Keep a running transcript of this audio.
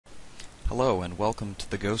Hello and welcome to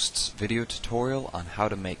TheGhost's video tutorial on how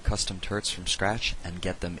to make custom turrets from scratch and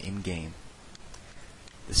get them in-game.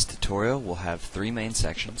 This tutorial will have three main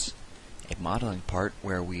sections: a modeling part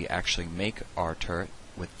where we actually make our turret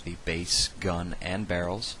with the base, gun, and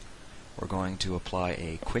barrels. We're going to apply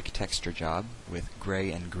a quick texture job with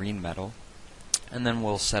gray and green metal, and then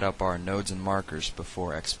we'll set up our nodes and markers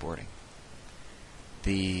before exporting.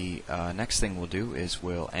 The next thing we'll do is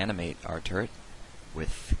we'll animate our turret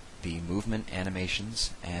with the movement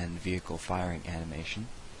animations and vehicle firing animation,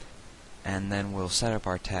 and then we'll set up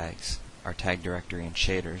our tags, our tag directory and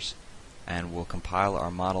shaders, and we'll compile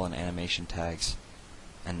our model and animation tags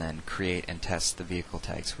and then create and test the vehicle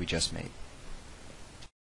tags we just made.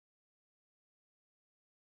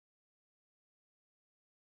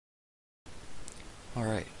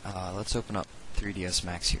 Alright, let's open up 3ds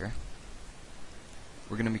Max here.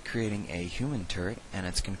 We're going to be creating a human turret, and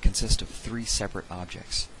it's going to consist of three separate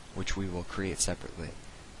objects, which we will create separately.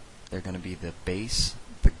 They're going to be the base,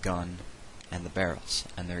 the gun, and the barrels,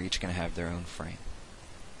 and they're each going to have their own frame.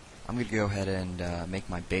 I'm going to go ahead and make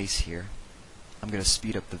my base here. I'm going to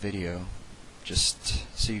speed up the video just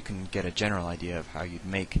so you can get a general idea of how you'd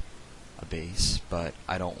make a base, but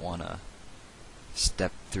I don't want to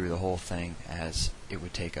step through the whole thing as it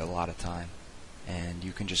would take a lot of time, and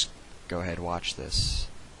you can just go ahead and watch this.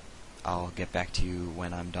 I'll get back to you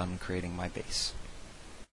when I'm done creating my base.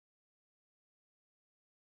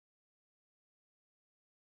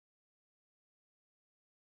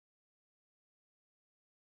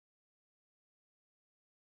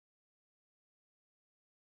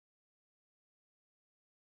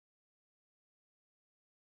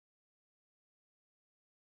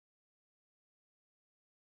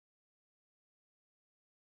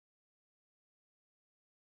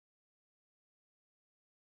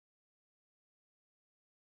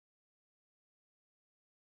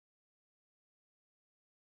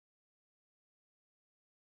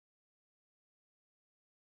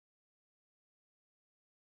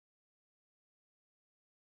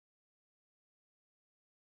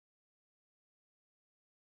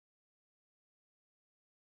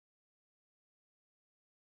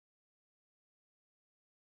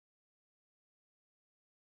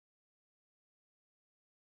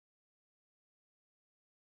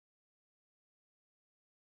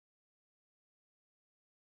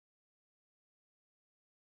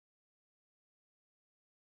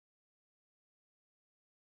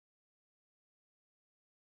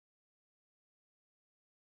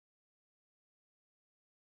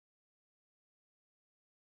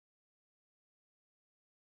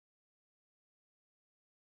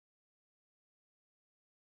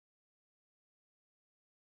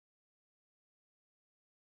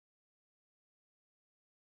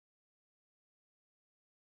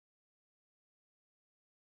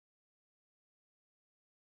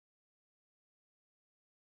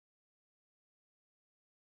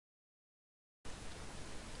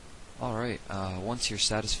 Alright, once you're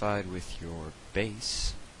satisfied with your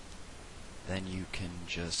base, then you can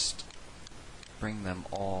just bring them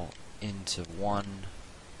all into one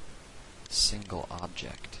single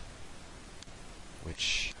object,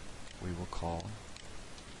 which we will call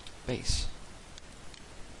base.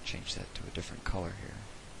 Change that to a different color here.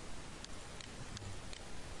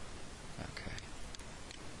 Okay.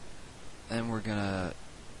 Then we're gonna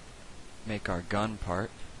make our gun part,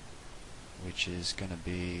 which is gonna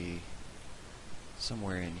be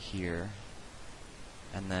somewhere in here,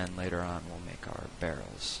 and then later on we'll make our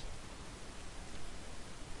barrels.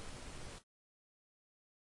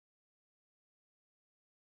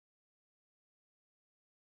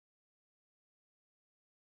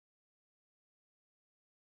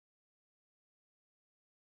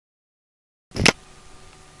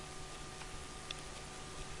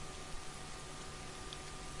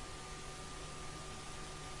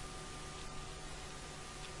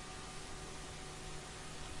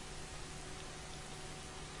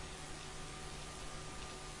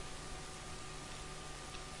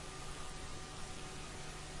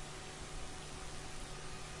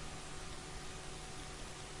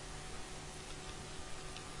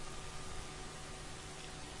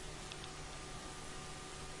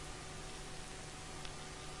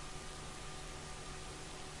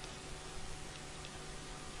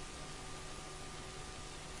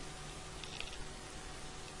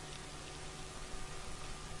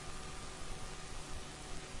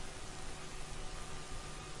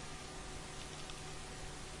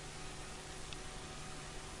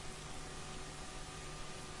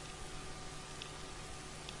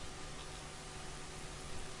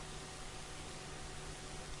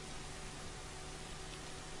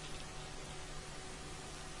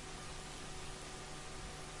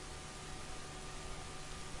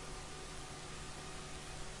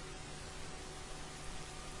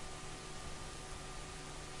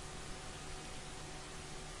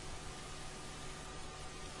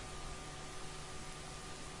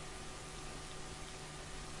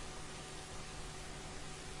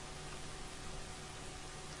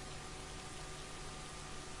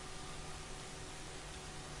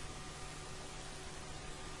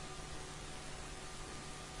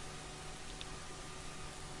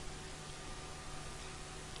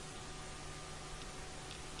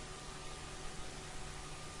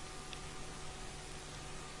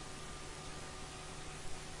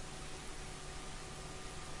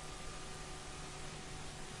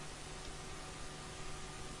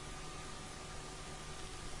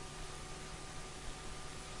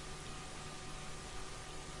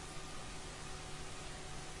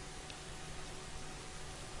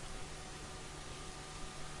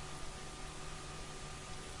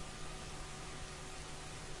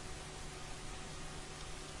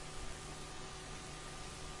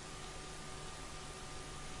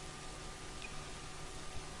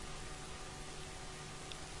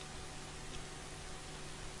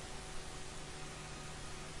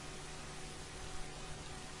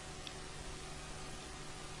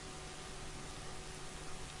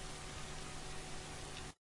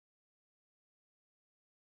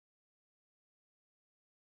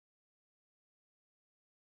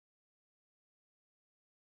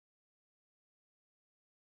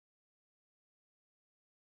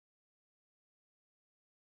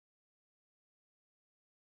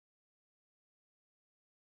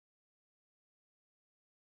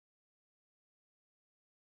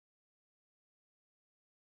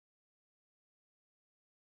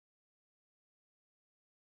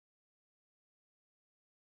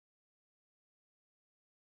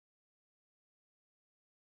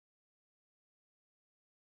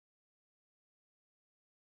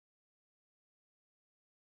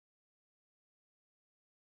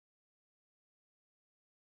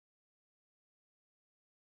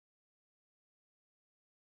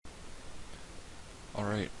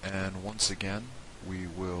 Alright, and once again, we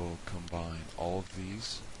will combine all of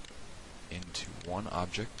these into one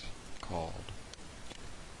object called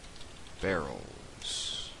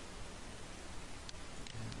barrels.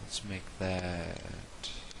 And let's make that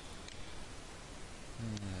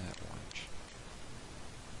orange.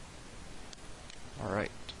 Alright,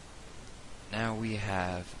 now we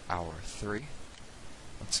have our three.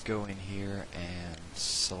 Let's go in here and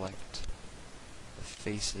select the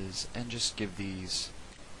faces and just give these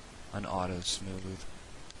an auto smooth.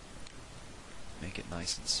 Make it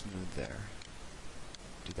nice and smooth there.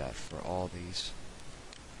 Do that for all these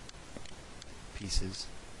pieces.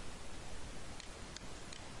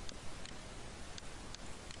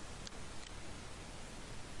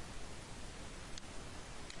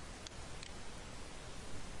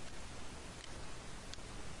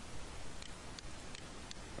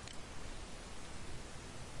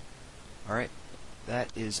 Alright, that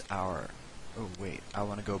is our... Oh wait, I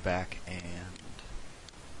want to go back and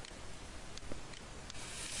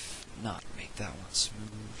not make that one smooth.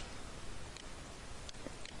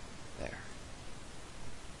 There.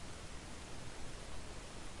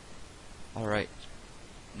 Alright,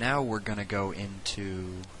 now we're gonna go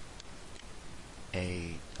into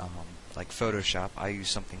a, like Photoshop. I use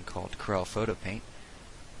something called Corel Photo Paint,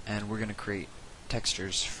 and we're gonna create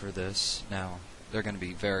textures for this. Now, they're gonna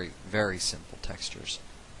be very, very simple textures,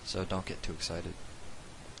 so don't get too excited.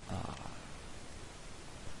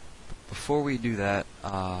 Before we do that,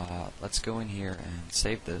 let's go in here and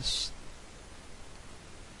save this.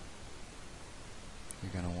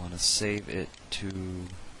 You're going to want to save it to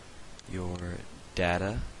your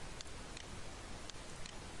data,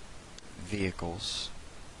 vehicles.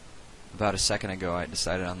 About a second ago I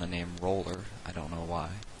decided on the name roller. I don't know why,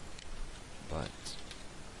 but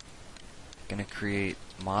I'm going to create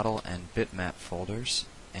model and bitmap folders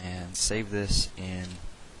and save this in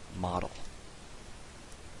model.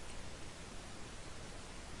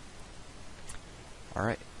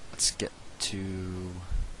 Alright, let's get to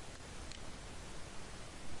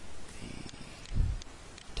the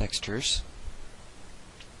textures.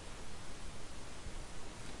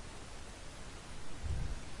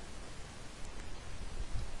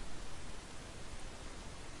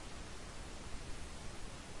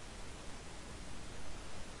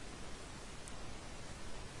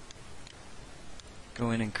 Go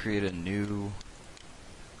in and create a new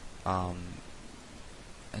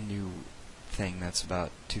thing that's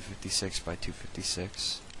about 256 by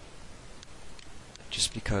 256,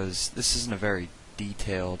 just because this isn't a very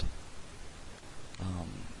detailed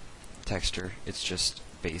texture. It's just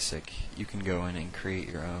basic. You can go in and create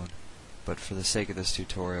your own, but for the sake of this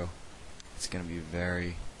tutorial, it's going to be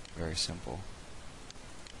very, very simple.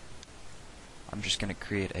 I'm just going to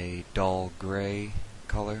create a dull gray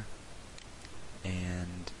color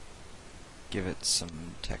and give it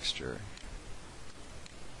some texture.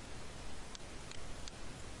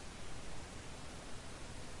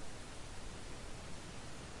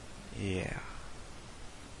 Yeah.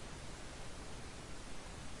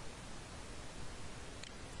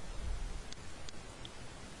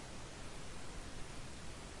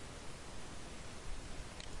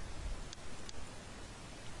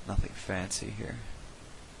 Nothing fancy here.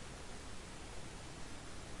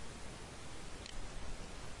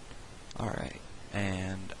 Alright,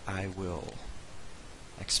 and I will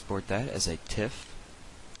export that as a TIFF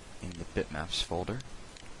in the bitmaps folder.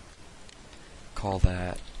 Call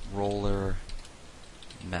that roller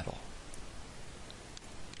metal.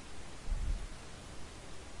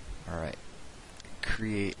 Alright,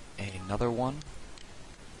 create another one.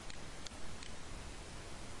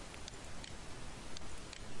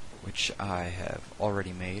 Which I have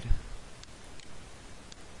already made,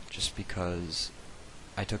 just because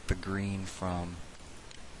I took the green from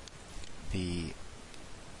the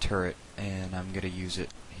turret and I'm going to use it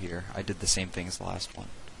here. I did the same thing as the last one.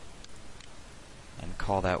 And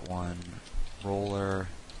call that one roller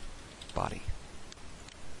body.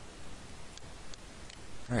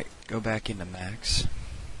 Alright, go back into Max.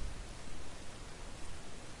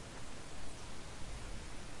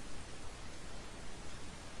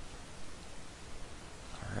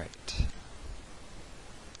 Alright.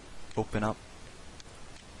 Open up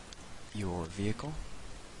your vehicle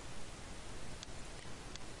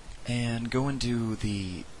and go into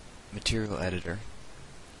the material editor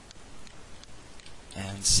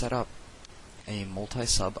and set up a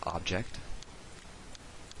multi-sub object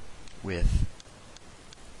with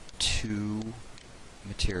two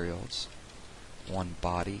materials, one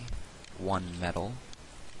body, one metal.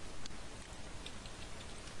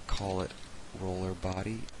 Call it roller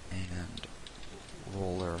body and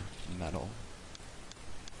roller metal.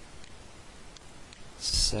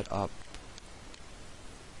 set up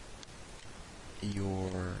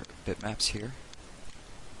your bitmaps here,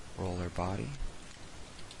 roller body,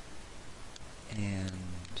 and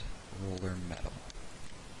roller metal.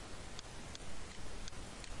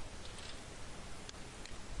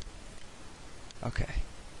 Okay,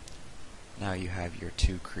 now you have your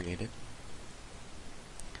two created.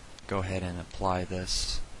 Go ahead and apply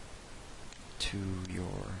this to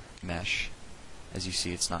your mesh. As you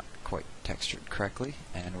see, it's not quite textured correctly,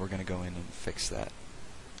 and we're going to go in and fix that.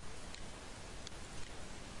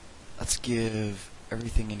 Let's give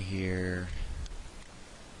everything in here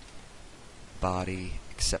body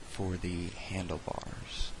except for the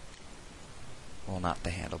handlebars. Well, not the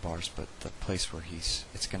handlebars, but the place where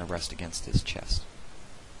it's going to rest against his chest.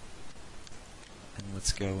 And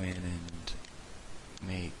let's go in and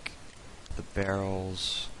make the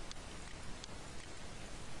barrels.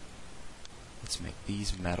 Let's make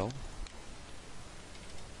these metal.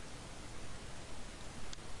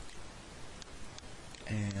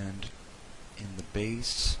 And in the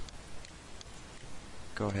base,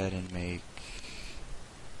 go ahead and make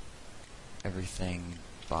everything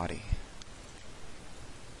body.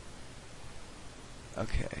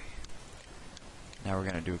 Okay. Now we're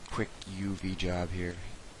going to do a quick UV job here.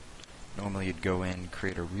 Normally you'd go in,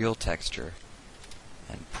 create a real texture,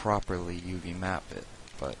 and properly UV map it,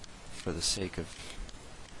 but for the sake of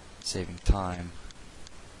saving time,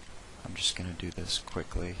 I'm just going to do this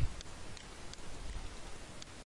quickly.